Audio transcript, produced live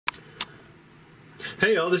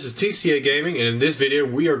Hey y'all, this is TCA Gaming, and in this video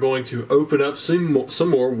we are going to open up some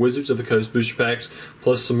more Wizards of the Coast booster packs,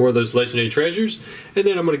 plus some more of those legendary treasures, and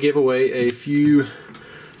then I'm going to give away a few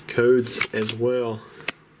codes as well.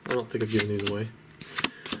 I don't think I've given these away.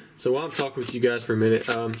 So while I'm talking with you guys for a minute,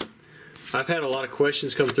 I've had a lot of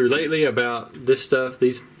questions come through lately about this stuff,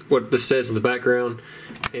 what this says in the background,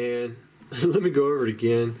 and let me go over it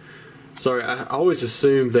again. Sorry, I always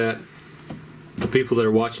assume that the people that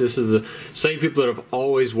are watching this are the same people that have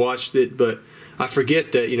always watched it, but I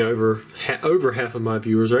forget that, you know, over half of my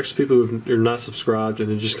viewers are actually people who are not subscribed,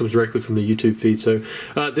 and it just comes directly from the YouTube feed. So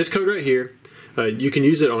this code right here, you can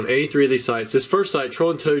use it on any three of these sites. This first site,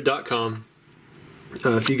 trollandtoad.com,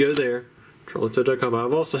 if you go there, trollandtoad.com, I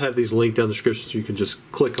also have these linked down in the description so you can just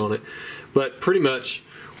click on it. But pretty much,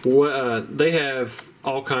 they have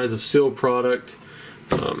all kinds of sealed product,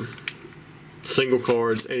 single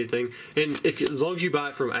cards, anything, and as long as you buy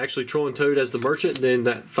it from actually Troll and Toad as the merchant, then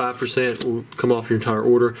that 5% will come off your entire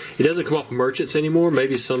order. It doesn't come off merchants anymore,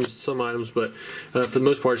 maybe some items, but for the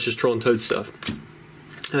most part it's just Troll and Toad stuff.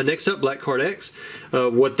 Next up, Black Card X.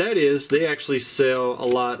 What that is, they actually sell a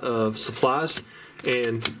lot of supplies,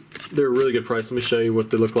 and they're a really good price. Let me show you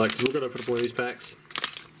what they look like. We're going to open up one of these packs.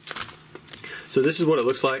 So this is what it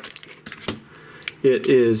looks like. It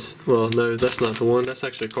is, well, no, that's not the one. That's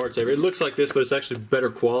actually a Card Saver. It looks like this, but it's actually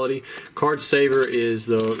better quality. Card Saver is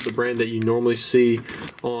the brand that you normally see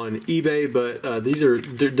on eBay, but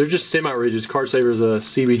they're just semi-rigids. Card Saver is a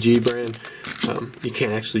CBG brand. You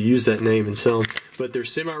can't actually use that name and sell them, but they're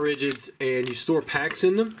semi-rigids, and you store packs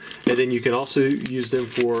in them, and then you can also use them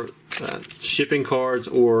for shipping cards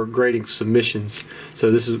or grading submissions.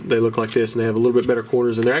 So they look like this, and they have a little bit better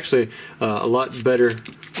corners, and they're actually a lot better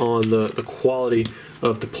on the quality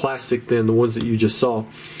of the plastic than the ones that you just saw.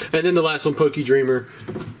 And then the last one, Pokey Dreamer,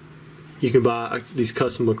 you can buy these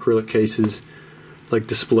custom acrylic cases, like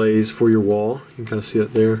displays for your wall. You can kind of see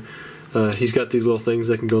it there. He's got these little things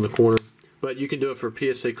that can go in the corner, but you can do it for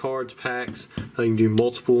PSA cards, packs. You can do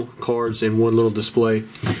multiple cards in one little display.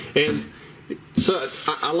 And so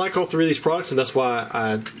I like all three of these products, and that's why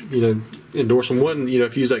I endorse them. One,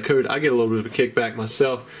 if you use that code, I get a little bit of a kickback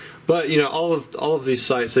myself. But all of these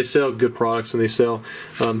sites, they sell good products, and they sell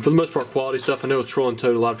for the most part quality stuff. I know with Troll and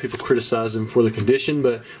Toad, a lot of people criticize them for the condition,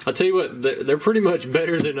 but I'll tell you what, they're pretty much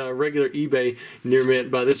better than a regular eBay near mint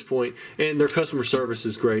by this point, and their customer service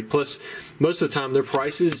is great. Plus, most of the time, their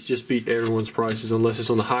prices just beat everyone's prices, unless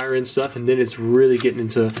it's on the higher end stuff, and then it's really getting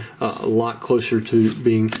into a lot closer to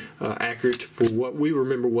being accurate for what we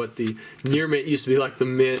remember what the near mint used to be like the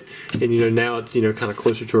mint, and now it's kind of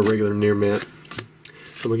closer to a regular near mint.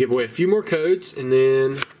 I'm going to give away a few more codes, and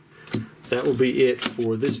then that will be it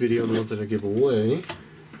for this video on the ones that I give away.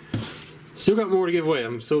 Still got more to give away.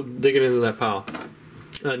 I'm still digging into that pile.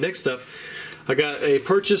 Next up, I got a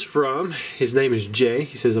purchase from, his name is Jay.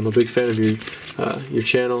 He says, I'm a big fan of your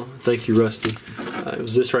channel. Thank you, Rusty. It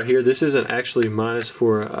was this right here. This isn't actually mine. It's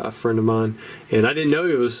for a friend of mine. And I didn't know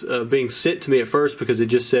it was being sent to me at first, because it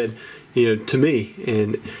just said, to me.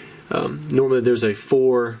 And normally there's a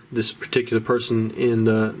for this particular person in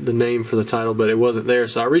the name for the title, but it wasn't there.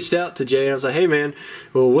 So I reached out to Jay, and I was like, hey man,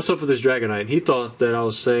 well, what's up with this Dragonite? And he thought that I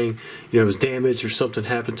was saying it was damaged or something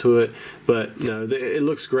happened to it, but no, it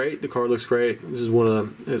looks great. The card looks great. This is one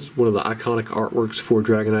of the iconic artworks for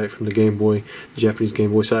Dragonite from the Game Boy, the Japanese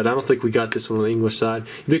Game Boy side. I don't think we got this one on the English side.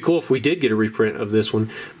 It'd be cool if we did get a reprint of this one,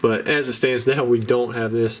 but as it stands now, we don't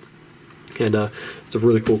have this. And it's a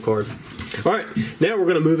really cool card. Alright, now we're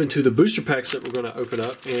going to move into the booster packs that we're going to open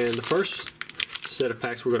up. And the first set of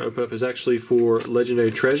packs we're going to open up is actually for Legendary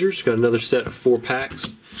Treasures. Got another set of 4 packs.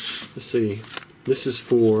 Let's see. This is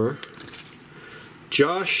for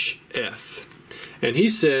Josh F. And he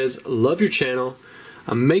says, love your channel.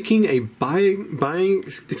 I'm making a buying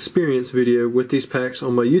experience video with these packs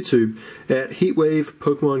on my YouTube at Heatwave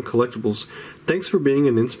Pokemon Collectibles. Thanks for being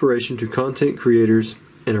an inspiration to content creators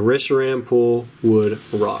and a Reshiram pull would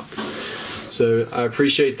rock. So I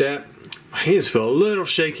appreciate that. My hands felt a little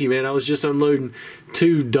shaky, man. I was just unloading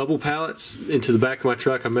 2 double pallets into the back of my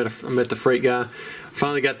truck. I met the freight guy.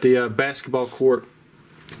 Finally got the basketball court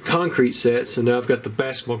concrete set, so now I've got the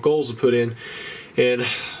basketball goals to put in, and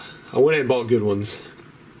I went ahead and bought good ones.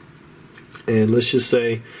 And let's just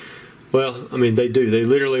say, well, I mean, they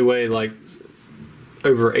literally weigh like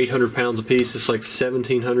over 800 pounds a piece. It's like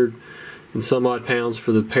 1,700 and some odd pounds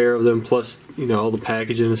for the pair of them, plus all the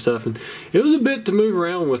packaging and stuff. And it was a bit to move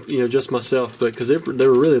around with, just myself, but because they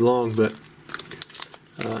were really long. But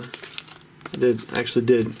I actually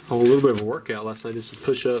did a little bit of a workout last night. Did some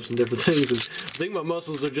push-ups and different things, and I think my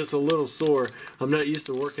muscles are just a little sore. I'm not used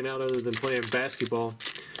to working out other than playing basketball,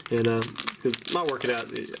 and cause my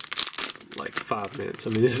workout is like 5 minutes. I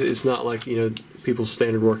mean, it's not like, you know, people's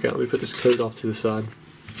standard workout. Let me put this code off to the side.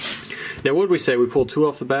 Now, what did we say? We pulled 2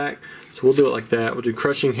 off the back, so we'll do it like that. We'll do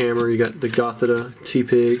Crushing Hammer. You got the Gothita,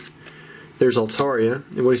 T-Pig. There's Altaria.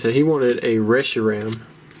 And what did he say? He wanted a Reshiram.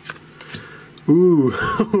 Ooh,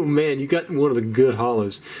 oh man, you got one of the good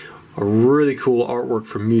hollows. A really cool artwork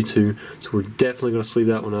from Mewtwo, so we're definitely going to sleeve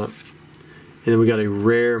that one up. And then we got a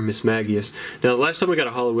rare Mismagius. Now, the last time we got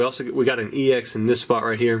a hollow, we got an EX in this spot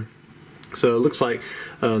right here. So it looks like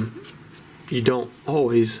you don't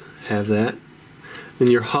always have that. Then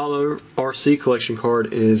your hollow RC collection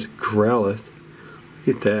card is Growlithe.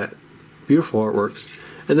 Look at that. Beautiful artworks.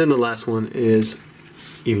 And then the last one is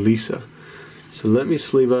Elisa. So let me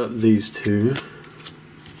sleeve up these 2.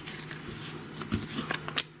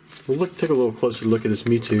 We'll take a little closer look at this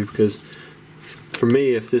Mewtwo, because for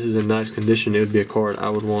me, if this is in nice condition, it would be a card I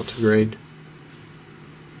would want to grade.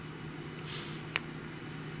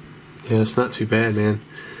 Yeah, it's not too bad, man.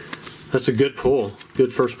 That's a good pull.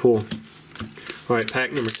 Good first pull. Alright,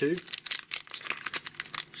 pack number 2. Let's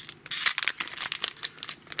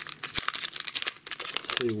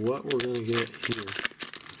see what we're going to get here.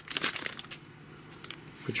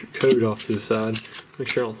 Put your code off to the side. Make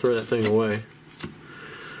sure I don't throw that thing away.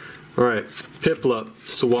 Alright, Piplup,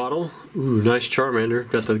 Swaddle. Ooh, nice Charmander.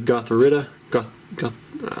 Got the Gothorita,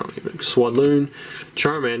 Swadloon,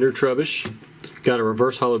 Charmander, Trubbish. Got a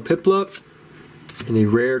reverse hollow Piplup, and a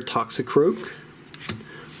rare Toxicroak.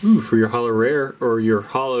 Ooh, for your hollow rare, or your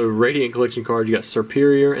hollow Radiant collection card, you got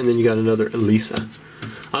Serperior, and then you got another Elisa.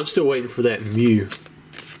 I'm still waiting for that Mew.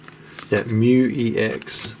 That Mew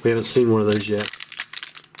EX. We haven't seen one of those yet.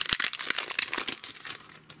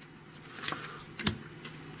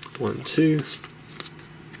 One, 2.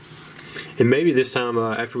 And maybe this time,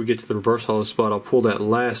 after we get to the reverse hollow spot, I'll pull that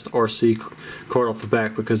last RC card off the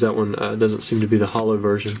back, because that one doesn't seem to be the hollow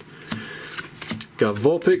version. Got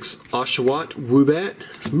Vulpix, Oshawott, Woobat.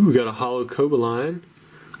 Ooh, got a hollow Cobalion.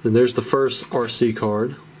 Then there's the first RC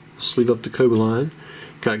card. Sleeve up the Cobalion.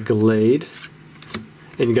 Got Glade.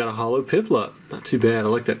 And you got a hollow Piplup. Not too bad. I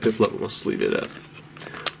like that Piplup. I'm going to sleeve it up.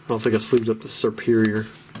 I don't think I sleeved up the Serperior.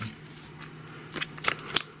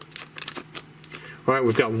 Alright,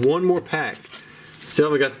 we've got one more pack.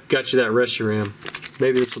 Still haven't got you that Reshiram.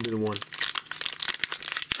 Maybe this will be the one.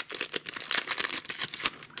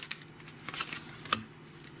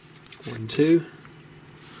 One, 2.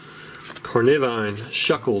 Carnivine,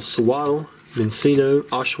 Shuckle, Swaddle, Mincino,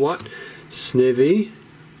 Oshawott, Snivy.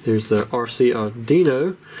 There's the RC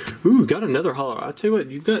Dino. Ooh, got another hollow. I tell you what,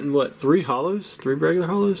 you've gotten what, 3 hollows? 3 regular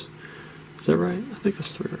hollows? Is that right? I think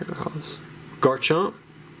that's 3 regular hollows. Garchomp.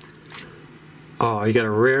 Oh, you got a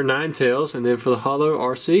rare Ninetales, and then for the hollow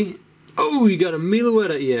RC, oh, you got a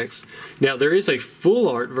Meloetta EX. Now, there is a full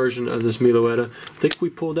art version of this Meloetta. I think we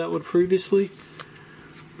pulled that one previously.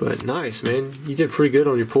 But nice, man. You did pretty good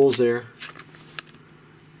on your pulls there.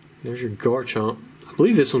 There's your Garchomp. I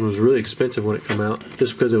believe this one was really expensive when it came out,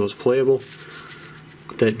 just because it was playable.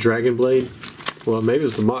 That Dragon Blade. Well, maybe it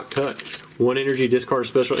was the mock cut. 1 energy, discard a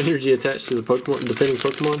special energy attached to the Pokemon, defending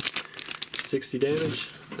Pokemon. 60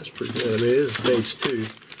 damage. That's pretty good. I mean, it is a stage 2,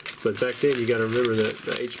 but back then you got to remember that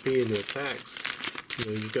the HP and the attacks, you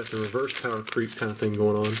know, you've got the reverse power creep kind of thing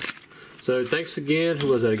going on. So thanks again. Who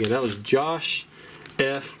was that again? That was Josh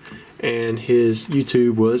F, and his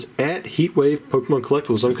YouTube was at Heatwave Pokemon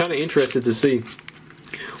Collectibles. I'm kind of interested to see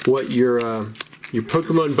what your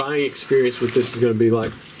Pokemon buying experience with this is going to be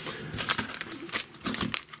like.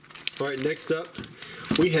 All right, next up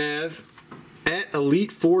we have at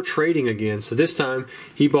Elite 4 Trading again. So this time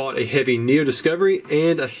he bought a heavy Neo Discovery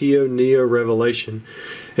and a Heo Neo Revelation.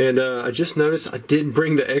 And I just noticed I didn't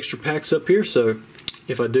bring the extra packs up here, so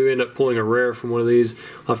if I do end up pulling a rare from one of these,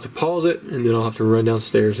 I'll have to pause it and then I'll have to run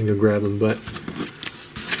downstairs and go grab them. But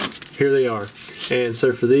here they are. And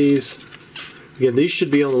so for these, again, these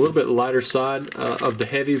should be on a little bit lighter side of the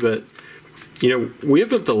heavy, but you know, we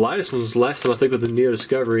opened up the lightest ones last time, I think, with the Neo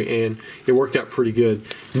Discovery, and it worked out pretty good.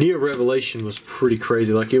 Neo Revelation was pretty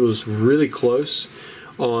crazy. Like, it was really close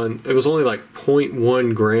on, it was only like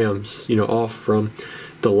 0.1 grams, you know, off from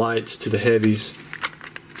the lights to the heavies,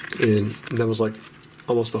 and that was like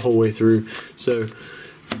almost the whole way through. So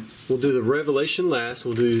we'll do the Revelation last.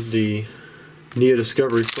 We'll do the Neo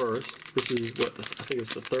Discovery first. This is what, I think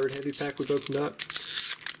it's the 3rd heavy pack we've opened up.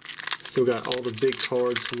 Still got all the big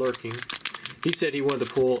cards lurking. He said he wanted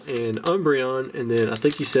to pull an Umbreon, and then I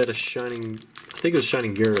think he said a Shining, I think it was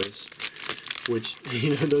Shining Gyarados, which,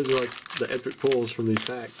 you know, those are like the epic pulls from these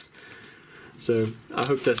packs. So I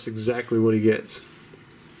hope that's exactly what he gets.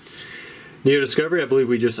 Neo Discovery, I believe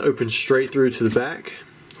we just opened straight through to the back.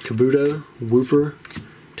 Kabuto, Wooper,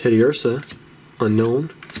 Teddiursa,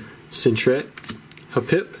 Unknown, Sentret,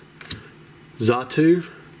 Hapip, Xatu,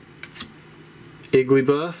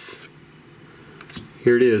 Igglybuff.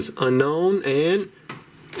 Here it is, Unknown, and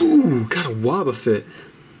ooh, got a Wobbuffet.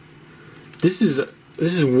 This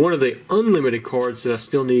is one of the unlimited cards that I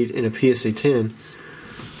still need in a PSA 10.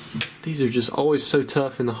 These are just always so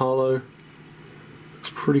tough in the holo.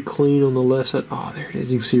 Looks pretty clean on the left side. Oh, there it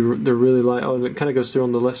is. You can see they're really light. Oh, it kind of goes through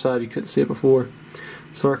on the left side. You couldn't see it before.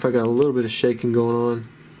 Sorry if I got a little bit of shaking going on.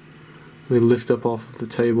 Let me lift up off of the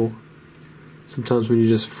table. Sometimes when you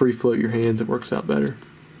just free float your hands, it works out better.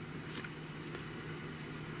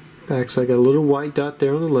 Backside, got a little white dot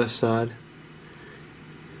there on the left side.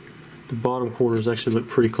 The bottom corners actually look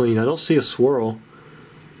pretty clean. I don't see a swirl.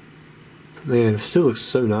 Man, it still looks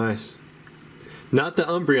so nice. Not the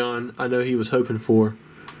Umbreon I know he was hoping for.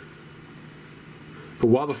 But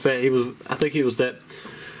Wobbuffet, I think he was that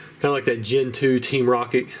kind of like that Gen 2 Team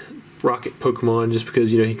Rocket Pokemon, just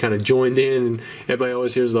because, you know, he kind of joined in and everybody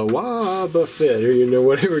always hears the Wobbuffet, or, you know,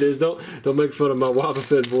 whatever it is. Don't make fun of my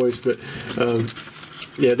Wobbuffet voice, but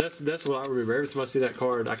yeah, that's what I remember. Every time I see that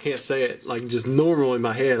card, I can't say it like just normal in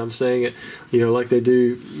my head. I'm saying it, you know, like they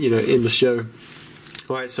do, you know, in the show.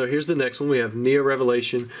 All right, so here's the next one. We have Neo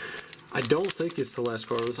Revelation. I don't think it's the last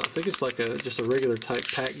card. I think it's like just a regular type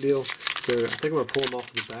pack deal. So I think I'm gonna pull them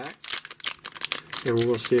off the back, and we're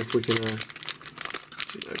gonna see if we can do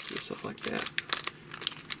stuff like that.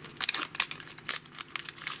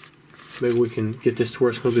 Maybe we can get this to where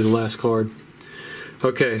it's gonna be the last card.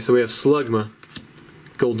 Okay, so we have Slugma,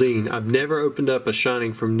 Goldeen. I've never opened up a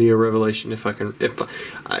Shining from Neo Revelation,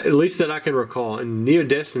 at least that I can recall. In Neo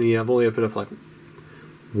Destiny, I've only opened up like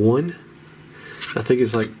one. I think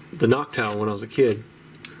it's like the Noctowl when I was a kid.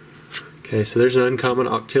 Okay, so there's an uncommon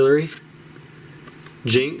Octillery,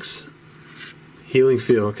 Jinx, Healing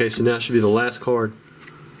Field. Okay, so now it should be the last card.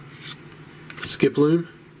 Skiploom,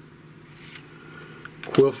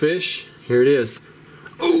 Quillfish. Here it is.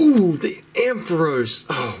 Ooh, the Ampharos.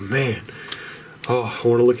 Oh man. Oh, I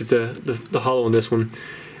want to look at the holo on this one.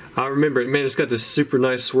 I remember it. Man, it's got this super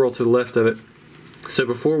nice swirl to the left of it. So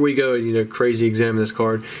before we go, you know, crazy examine this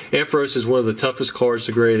card, Ampharos is one of the toughest cards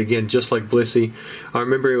to grade. Again, just like Blissey. I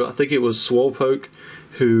remember, I think it was Swolpoke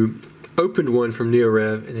who opened one from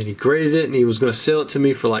NeoRev, and then he graded it, and he was going to sell it to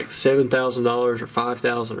me for like $7,000 or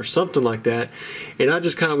 $5,000 or something like that. And I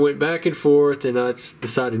just kind of went back and forth, and I just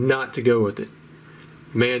decided not to go with it.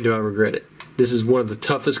 Man, do I regret it. This is one of the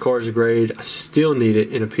toughest cards to grade. I still need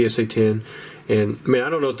it in a PSA 10. And I mean, I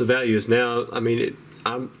don't know what the value is now. I mean,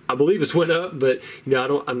 I believe it's went up, but you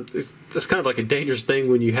know, that's kind of like a dangerous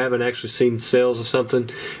thing when you haven't actually seen sales of something.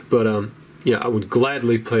 But yeah, I would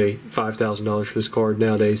gladly pay $5,000 for this card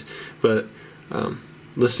nowadays. But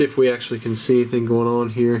let's see if we actually can see anything going on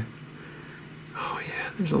here. Oh yeah,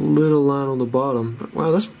 there's a little line on the bottom, but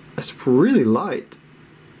wow, that's really light.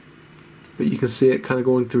 But you can see it kind of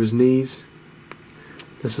going through his knees.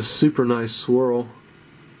 That's a super nice swirl.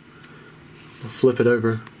 I'll flip it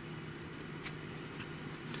over.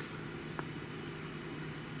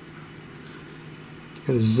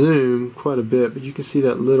 Gotta zoom quite a bit, but you can see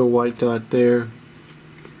that little white dot there.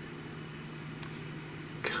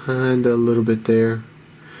 Kinda a little bit there.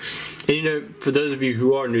 And you know, for those of you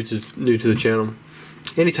who are new to the channel,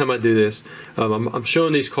 anytime I do this, I'm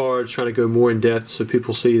showing these cards, trying to go more in depth so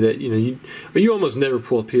people see that, you know, you almost never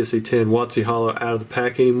pull a PSA 10 WotC Holo out of the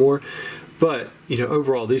pack anymore. But, you know,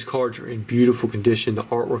 overall, these cards are in beautiful condition. The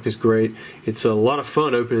artwork is great. It's a lot of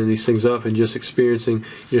fun opening these things up and just experiencing,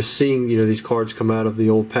 seeing, these cards come out of the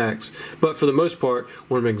old packs. But for the most part,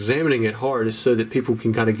 when I'm examining it hard, is so that people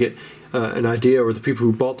can kind of get an idea, or the people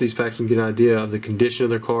who bought these packs can get an idea of the condition of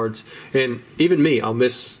their cards. And even me, I'll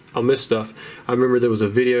miss stuff. I remember there was a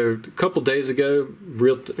video a couple days ago,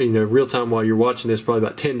 real time while you're watching this, probably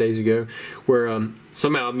about 10 days ago, where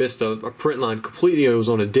somehow I missed a print line completely. It was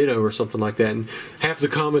on a Ditto or something like that, and half the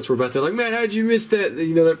comments were about that, like, man, how did you miss that,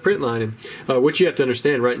 that print line? And what you have to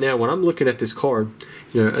understand right now, when I'm looking at this card,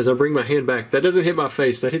 as I bring my hand back, that doesn't hit my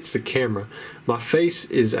face, that hits the camera. My face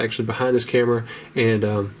is actually behind this camera,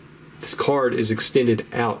 and this card is extended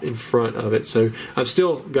out in front of it, so I've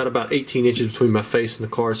still got about 18 inches between my face and the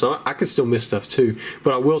card, so I can still miss stuff too,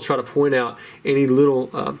 but I will try to point out any little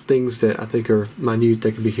things that I think are minute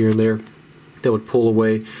that could be here and there that would pull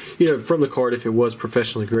away, from the card if it was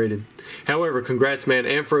professionally graded. However, congrats, man.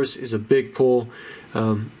 Ampharos is a big pull.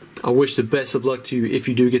 I wish the best of luck to you if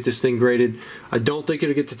you do get this thing graded. I don't think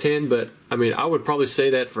it'll get to 10, but I mean, I would probably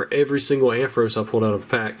say that for every single Ampharos I pulled out of a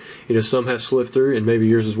pack. Some have slipped through, and maybe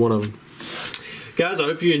yours is one of them. Guys, I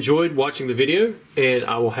hope you enjoyed watching the video, and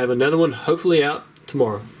I will have another one hopefully out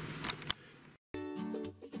tomorrow.